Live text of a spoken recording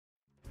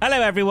Hello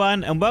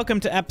everyone, and welcome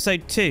to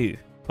episode 2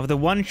 of the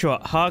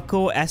one-shot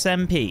Hardcore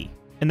SMP.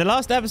 In the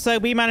last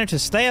episode, we managed to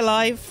stay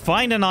alive,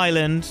 find an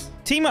island,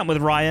 team up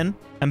with Ryan,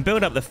 and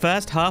build up the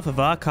first half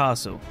of our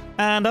castle.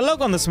 And I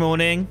log on this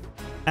morning,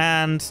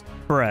 and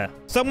bruh,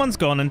 someone's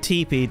gone and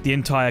TP'd the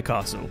entire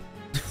castle.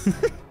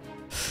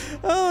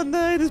 Oh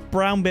no, there's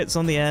brown bits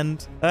on the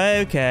end.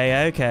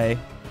 Okay.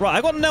 Right,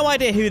 I got no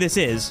idea who this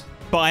is,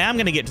 but I am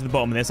going to get to the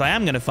bottom of this. I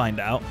am going to find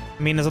out.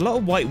 I mean, there's a lot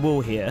of white wool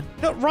here.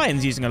 Not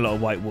Ryan's using a lot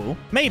of white wool.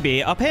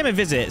 Maybe I'll pay him a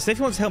visit, so if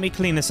he wants to help me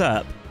clean this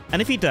up,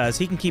 and if he does,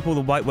 he can keep all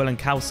the white wool and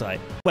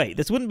calcite. Wait,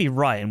 this wouldn't be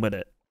Ryan, would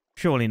it?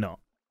 Surely not.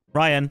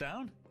 Ryan,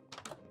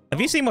 have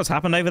you seen what's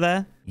happened over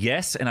there?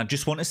 Yes, and I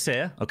just want to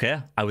say,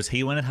 okay, I was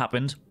here when it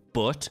happened,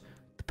 but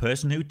the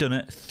person who done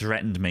it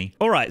threatened me.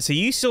 All right, so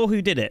you saw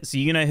who did it, so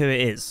you know who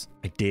it is.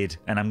 I did,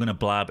 and I'm going to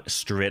blab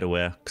straight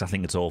away, because I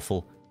think it's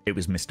awful. It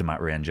was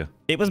MrMattRanger.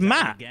 It was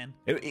Matt. Again.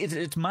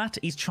 It's Matt.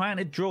 He's trying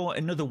to draw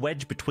another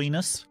wedge between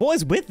us. What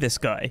is with this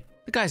guy?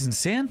 The guy's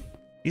insane.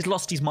 He's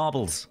lost his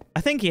marbles.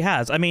 I think he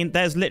has. I mean,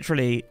 there's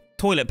literally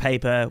toilet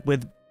paper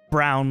with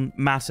brown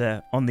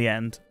matter on the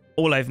end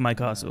all over my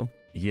castle.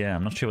 Yeah,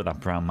 I'm not sure what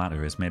that brown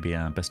matter is. Maybe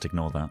best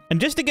ignore that.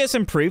 And just to get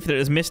some proof that it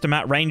was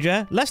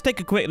MrMattRanger, let's take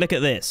a quick look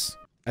at this.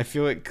 I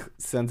feel it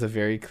sends a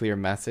very clear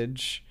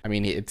message. I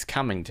mean, it's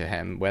coming to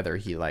him whether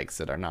he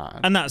likes it or not.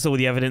 And that's all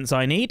the evidence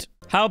I need.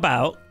 How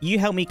about you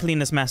help me clean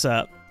this mess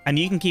up, and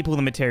you can keep all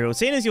the materials,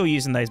 seeing as you're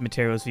using those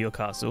materials for your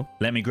castle.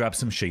 Let me grab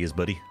some shears,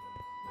 buddy.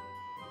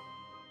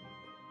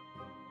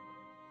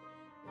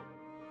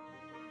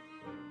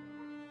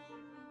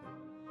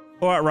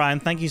 All right, Ryan,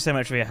 thank you so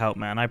much for your help,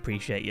 man. I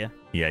appreciate you.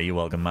 Yeah, you're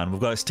welcome, man.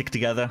 We've got to stick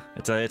together.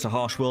 It's a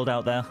harsh world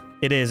out there.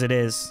 It is.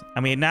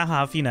 And we now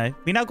have, we now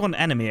got an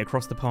enemy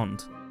across the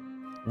pond.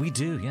 We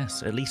do,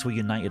 yes. At least we're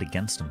united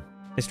against him.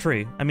 It's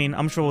true. I mean,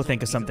 I'm sure we'll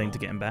think of something to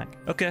get him back.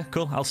 Okay,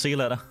 cool. I'll see you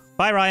later.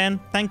 Bye, Ryan.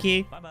 Thank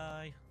you.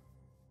 Bye-bye.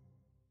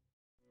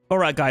 All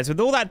right, guys, with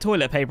all that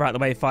toilet paper out the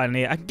way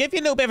finally, I can give you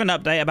a little bit of an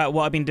update about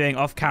what I've been doing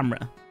off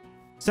camera.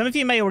 Some of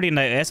you may already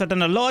notice I've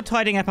done a lot of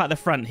tidying up at the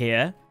front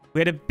here. We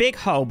had a big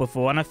hole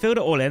before, and I filled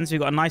it all in, so we've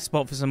got a nice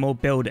spot for some more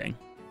building.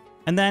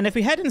 And then if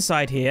we head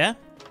inside here,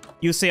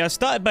 you'll see I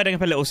started building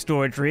up a little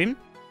storage room.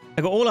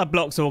 I got all our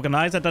blocks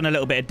organized. I've done a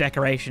little bit of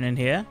decoration in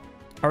here.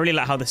 I really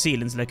like how the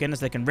ceiling's looking.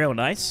 It's looking real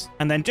nice.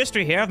 And then just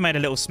through here, I've made a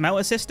little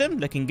smelter system,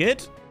 looking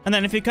good. And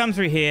then if you come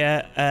through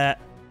here,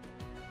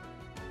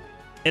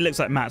 it looks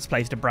like Matt's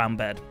placed a brown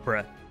bed,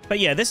 bruh. But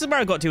yeah, this is where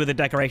I got to with the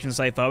decoration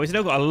so far. We've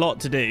still got a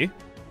lot to do.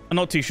 I'm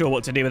not too sure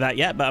what to do with that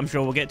yet, but I'm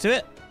sure we'll get to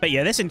it. But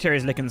yeah, this interior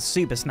is looking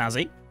super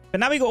snazzy. But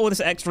now we got all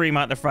this extra room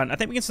out the front, I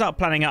think we can start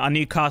planning out our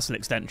new castle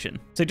extension.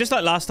 So just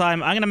like last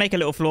time, I'm going to make a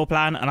little floor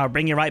plan and I'll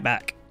bring you right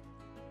back.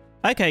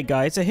 Okay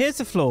guys, so here's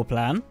the floor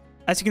plan.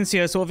 As you can see,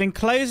 I sort of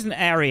enclosed an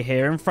area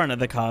here in front of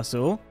the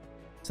castle.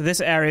 So this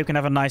area can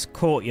have a nice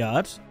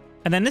courtyard.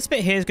 And then this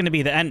bit here is going to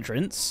be the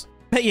entrance.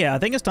 But yeah, I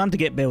think it's time to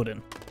get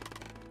building.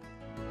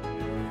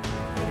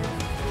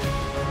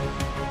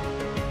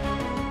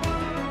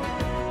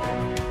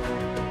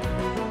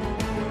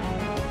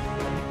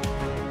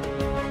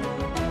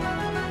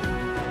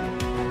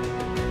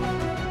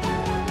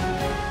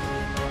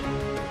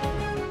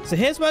 So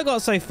here's what I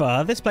got so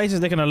far. This place is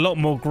looking a lot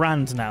more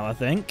grand now, I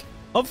think.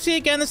 Obviously,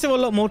 again, there's still a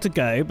lot more to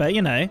go, but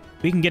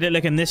we can get it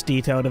looking this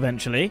detailed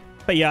eventually.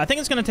 But yeah, I think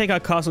it's going to take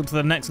our castle to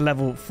the next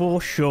level for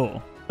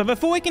sure. But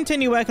before we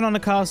continue working on the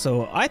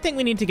castle, I think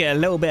we need to get a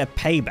little bit of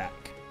payback.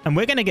 And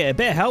we're going to get a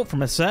bit of help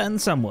from a certain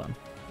someone.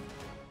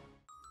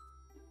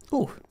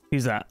 Ooh,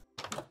 who's that?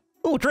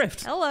 Oh,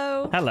 Drift.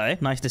 Hello. Hello.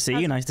 Nice to see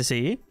you. Nice to see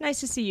you. Nice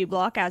to see you,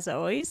 Block, as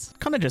always.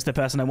 Kind of just the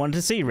person I wanted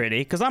to see, really,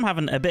 because I'm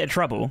having a bit of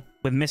trouble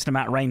with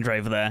MrMattRanger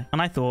over there.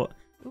 And I thought,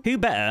 who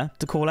better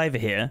to call over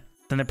here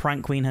than the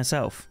prank queen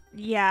herself?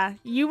 Yeah,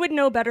 you would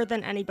know better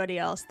than anybody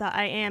else that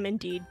I am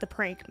indeed the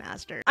prank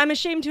master. I'm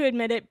ashamed to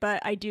admit it,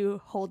 but I do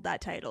hold that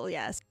title,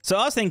 yes. So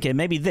I was thinking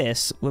maybe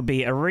this would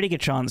be a really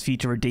good chance for you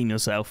to redeem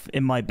yourself,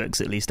 in my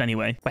books at least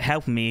anyway, by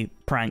helping me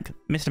prank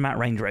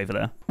MrMattRanger over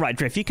there. Right,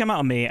 Drift, you come out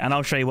on me and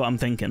I'll show you what I'm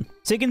thinking.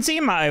 So you can see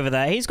Matt over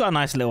there. He's got a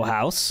nice little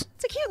house.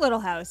 It's a cute little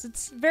house.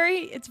 It's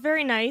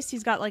very nice.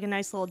 He's got like a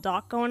nice little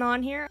dock going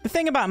on here. The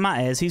thing about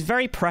Matt is he's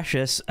very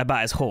precious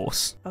about his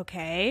horse.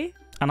 Okay.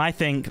 And I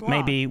think Block.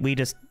 maybe we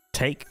just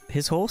take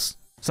his horse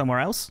somewhere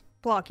else.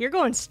 Block, you're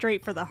going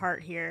straight for the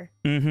heart here.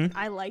 Mm-hmm.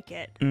 I like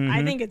it. Mm-hmm.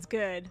 I think it's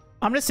good.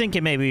 I'm just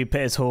thinking maybe we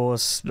put his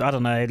horse, I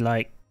don't know,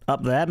 like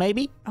up there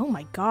maybe? Oh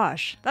my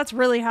gosh, that's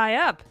really high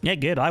up. Yeah,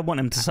 good. I want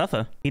him to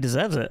suffer. He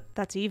deserves it.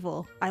 That's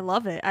evil. I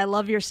love it. I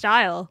love your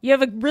style. You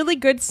have a really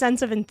good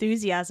sense of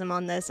enthusiasm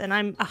on this, and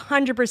I'm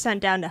 100%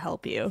 down to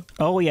help you.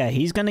 Oh yeah,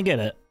 he's gonna get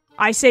it.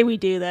 I say we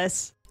do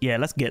this. Yeah,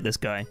 let's get this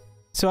guy.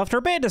 So after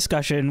a bit of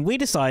discussion, we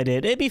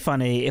decided it'd be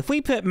funny if we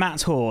put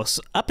Matt's horse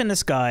up in the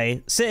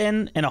sky,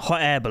 sitting in a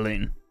hot air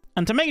balloon.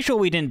 And to make sure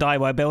we didn't die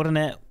while building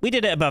it, we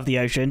did it above the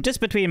ocean,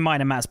 just between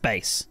mine and Matt's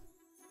base.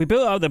 We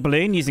built out the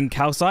balloon using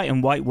calcite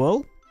and white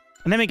wool,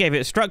 and then we gave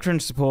it structure and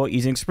support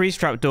using spruce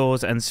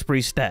trapdoors and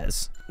spruce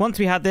stairs. Once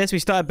we had this, we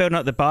started building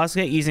up the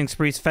basket using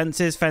spruce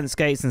fences, fence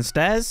gates and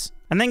stairs.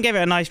 and then gave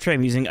it a nice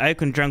trim using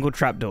oak and jungle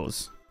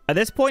trapdoors. At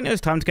this point, it was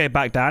time to go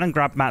back down and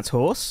grab Matt's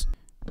horse.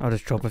 I'll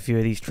just chop a few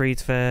of these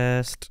trees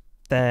first.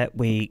 There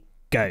we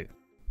go.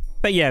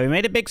 But yeah, we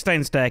made a big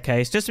stone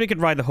staircase just so we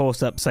could ride the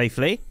horse up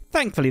safely.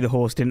 Thankfully, the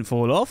horse didn't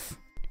fall off.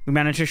 We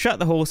managed to shut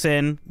the horse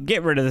in,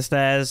 get rid of the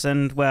stairs,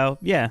 and, well,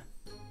 yeah,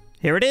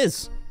 here it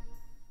is.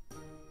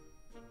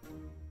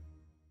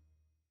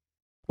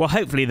 Well,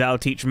 hopefully that'll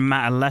teach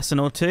Matt a lesson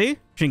or two.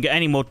 Shouldn't get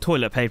any more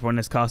toilet paper on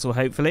this castle,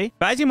 hopefully.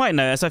 But as you might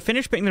notice, I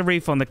finished putting the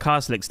roof on the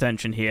castle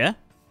extension here.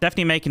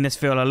 Definitely making this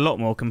feel a lot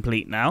more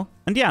complete now.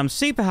 And yeah, I'm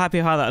super happy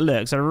how that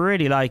looks. I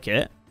really like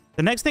it.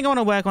 The next thing I want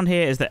to work on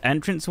here is the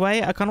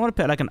entranceway. I kind of want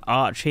to put like an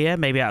arch here,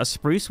 maybe out of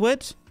spruce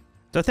wood.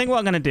 So I think what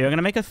I'm going to do, I'm going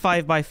to make a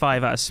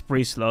 5x5 out of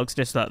spruce logs,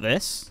 just like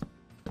this.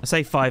 I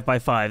say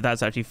 5x5,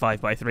 that's actually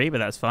 5x3, but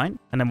that's fine.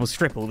 And then we'll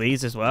strip all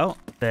these as well.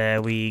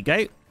 There we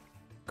go.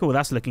 Cool,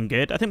 that's looking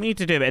good. I think we need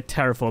to do a bit of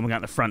terraforming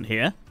out the front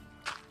here.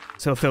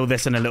 So we'll fill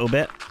this in a little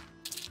bit.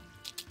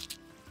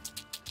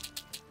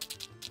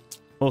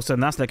 Awesome,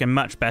 that's looking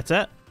much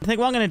better. I think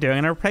what I'm going to do, I'm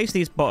going to replace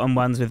these bottom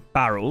ones with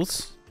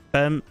barrels.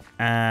 Boom,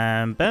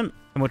 and boom.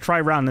 And we'll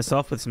try round this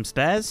off with some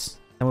stairs.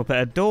 And we'll put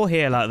a door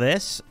here like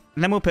this.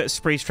 And then we'll put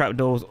spruce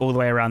trapdoors all the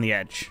way around the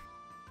edge.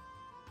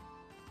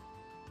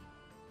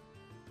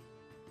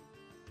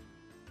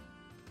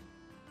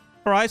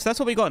 Alright, so that's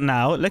what we got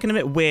now. Looking a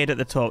bit weird at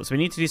the top, so we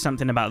need to do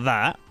something about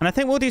that. And I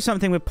think we'll do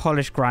something with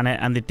polished granite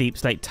and the deep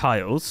slate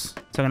tiles.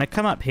 So I'm going to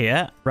come up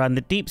here, run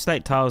the deep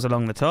slate tiles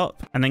along the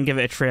top, and then give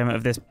it a trim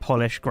of this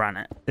polished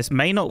granite. This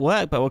may not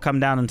work, but we'll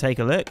come down and take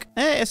a look.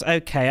 It's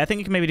okay. I think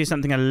we can maybe do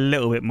something a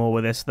little bit more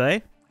with this,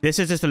 though. This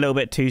is just a little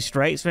bit too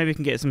straight, so maybe we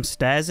can get some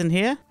stairs in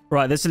here.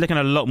 Right, this is looking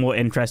a lot more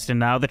interesting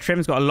now. The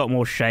trim's got a lot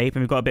more shape,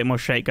 and we've got a bit more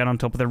shape going on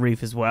top of the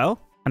roof as well.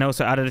 And I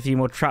also added a few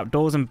more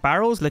trapdoors and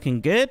barrels,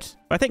 looking good.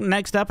 But I think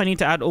next up, I need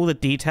to add all the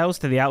details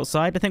to the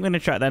outside. I think we're going to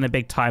track that in a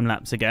big time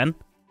lapse again.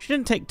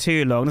 Shouldn't take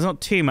too long. There's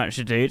not too much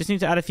to do. Just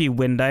need to add a few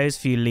windows, a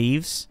few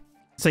leaves.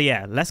 So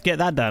yeah, let's get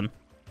that done.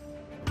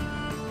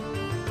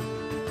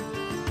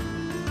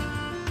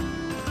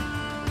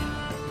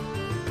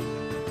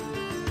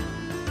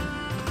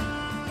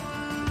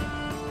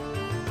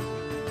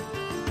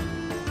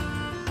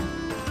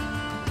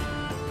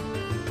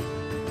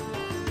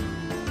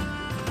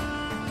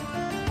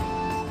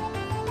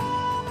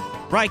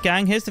 Right,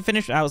 gang, here's the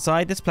finished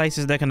outside. This place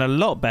is looking a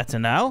lot better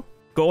now.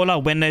 Got all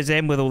our windows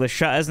in with all the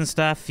shutters and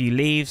stuff. A few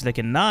leaves,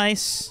 looking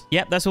nice.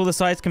 Yep, that's all the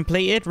sides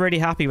completed. Really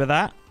happy with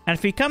that. And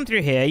if we come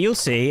through here, you'll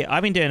see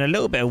I've been doing a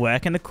little bit of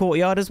work in the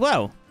courtyard as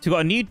well. So we've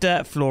got a new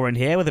dirt floor in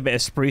here with a bit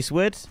of spruce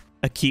wood.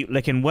 A cute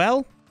looking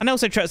well. And I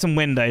also chucked some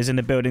windows in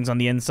the buildings on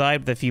the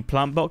inside with a few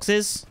plant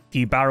boxes. A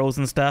few barrels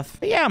and stuff.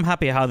 But yeah, I'm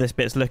happy how this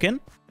bit's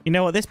looking. You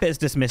know what? This bit's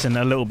just missing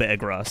a little bit of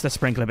grass. Let's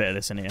sprinkle a bit of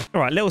this in here.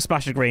 All right, little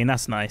splash of green.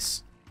 That's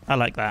nice. I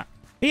like that.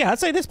 But yeah, I'd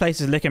say this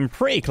place is looking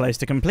pretty close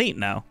to complete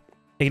now.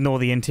 Ignore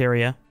the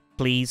interior,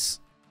 please.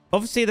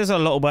 Obviously, there's a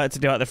lot of work to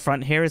do at the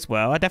front here as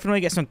well. I definitely want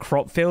to get some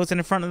crop fields in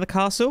the front of the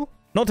castle.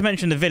 Not to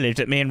mention the village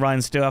that me and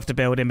Ryan still have to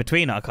build in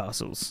between our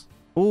castles.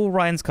 All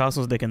Ryan's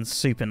castle's looking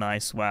super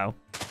nice. Wow.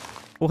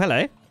 Oh,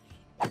 hello.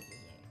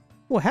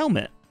 Oh,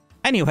 helmet.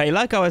 Anyway,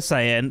 like I was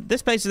saying,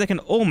 this place is looking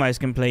almost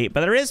complete,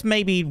 but there is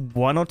maybe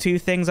one or two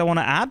things I want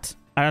to add.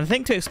 And I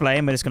think to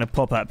explain, we're just going to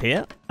pop up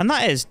here. And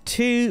that is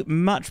two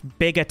much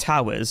bigger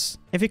towers.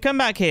 If you come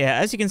back here,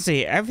 as you can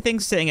see,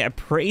 everything's sitting at a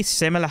pretty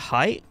similar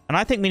height. And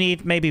I think we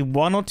need maybe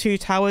one or two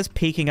towers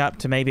peeking up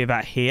to maybe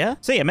about here.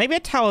 So yeah, maybe a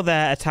tower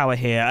there, a tower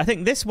here. I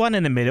think this one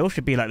in the middle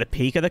should be like the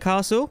peak of the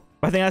castle.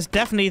 I think that's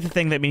definitely the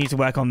thing that we need to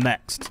work on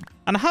next.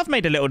 And I have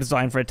made a little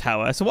design for a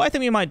tower. So what I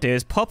think we might do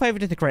is pop over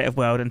to the creative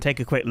world and take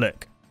a quick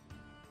look.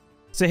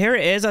 So here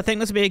it is. I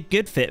think this would be a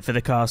good fit for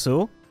the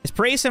castle. It's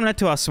pretty similar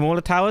to our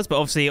smaller towers, but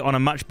obviously on a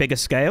much bigger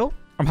scale.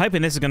 I'm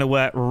hoping this is going to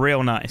work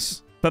real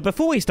nice. But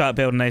before we start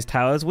building those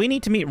towers, we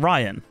need to meet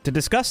Ryan to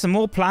discuss some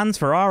more plans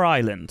for our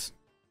island.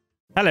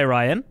 Hello,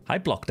 Ryan. Hi,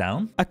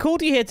 Blockdown. I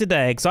called you here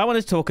today because I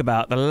wanted to talk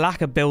about the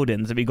lack of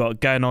buildings that we got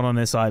going on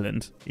this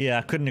island. Yeah,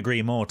 I couldn't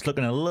agree more. It's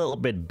looking a little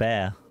bit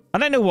bare. I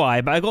don't know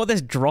why, but I got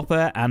this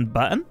dropper and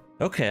button.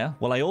 Okay,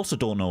 well, I also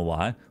don't know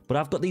why, but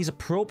I've got these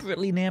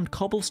appropriately named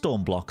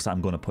cobblestone blocks I'm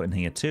going to put in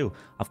here too.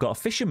 I've got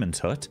a fisherman's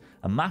hut,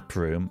 a map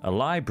room, a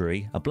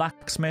library, a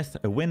blacksmith,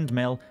 a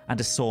windmill, and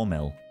a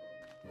sawmill.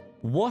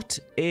 What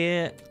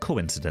a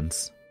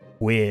coincidence.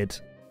 Weird.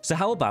 So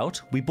how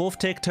about we both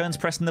take turns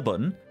pressing the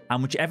button,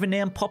 and whichever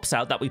name pops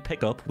out that we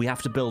pick up, we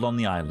have to build on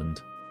the island.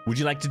 Would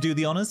you like to do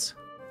the honors?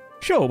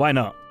 Sure, why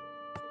not?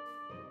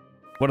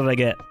 What did I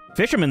get?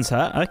 Fisherman's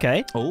hut,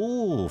 okay.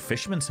 Oh,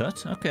 fisherman's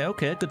hut.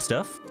 Okay, good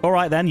stuff. All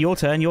right then, your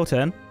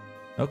turn.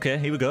 Okay,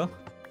 here we go.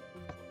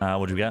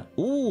 What do we get?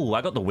 Ooh,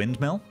 I got the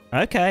windmill.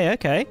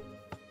 Okay.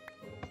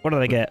 What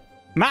did I get?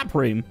 Map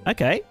room,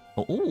 okay.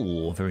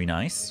 Oh, very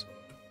nice.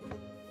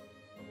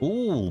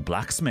 Ooh,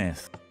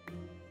 blacksmith.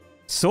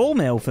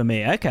 Sawmill for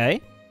me, okay.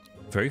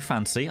 Very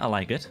fancy, I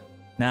like it.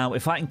 Now,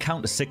 if I can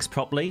count to 6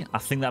 properly, I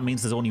think that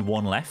means there's only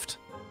one left,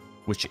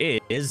 which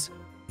is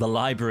the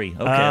library.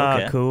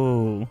 Okay.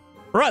 Cool.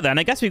 Right then,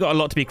 I guess we've got a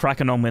lot to be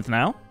cracking on with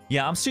now.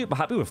 Yeah, I'm super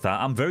happy with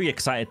that. I'm very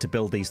excited to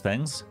build these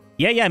things.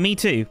 Yeah, me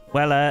too.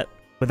 Well,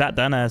 with that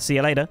done, see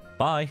you later.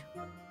 Bye.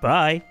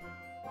 Bye.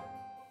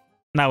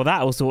 Now with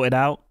that all sorted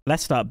out,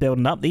 let's start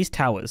building up these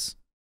towers.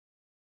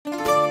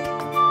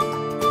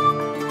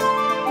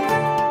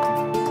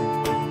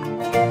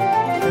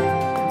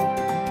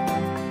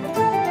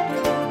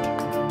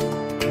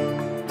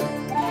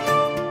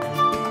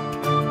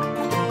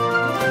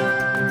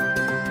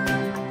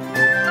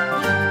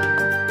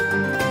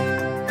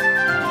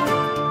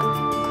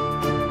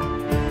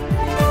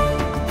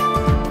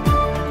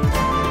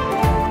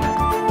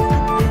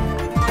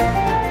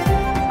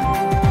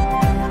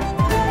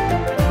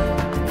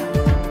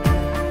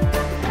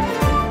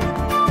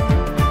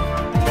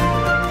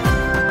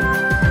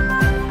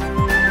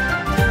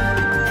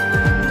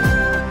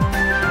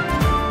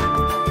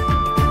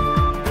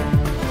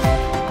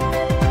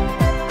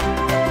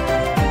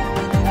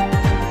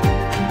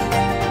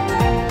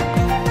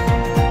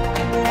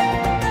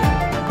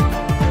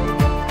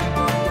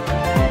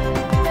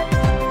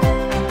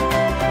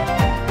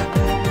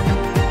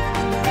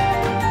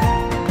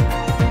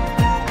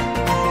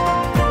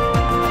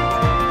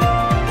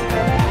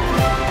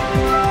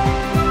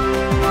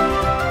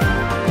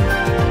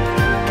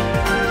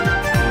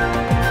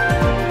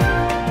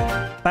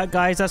 But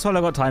guys, that's all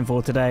I've got time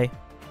for today.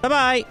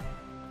 Bye-bye!